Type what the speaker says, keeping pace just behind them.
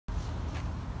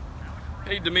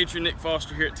Hey Dimitri, Nick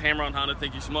Foster here at Tameron Honda.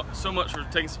 Thank you so much for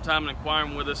taking some time and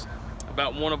inquiring with us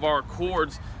about one of our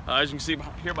Accords. As you can see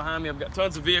here behind me, I've got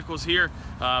tons of vehicles here.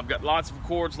 I've got lots of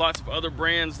Accords, lots of other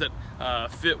brands that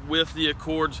fit with the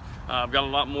Accords. I've got a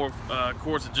lot more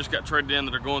Accords that just got traded in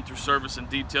that are going through service and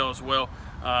detail as well.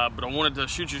 But I wanted to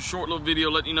shoot you a short little video,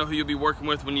 let you know who you'll be working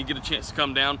with when you get a chance to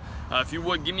come down. If you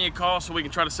would, give me a call so we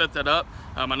can try to set that up.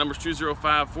 My number is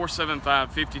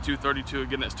 205-475-5232.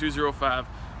 Again, that's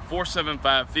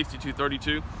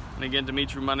 205-475-5232. And again,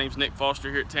 Dimitri, my name's Nick Foster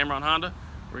here at Tameron Honda.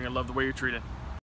 We're gonna love the way you're treated.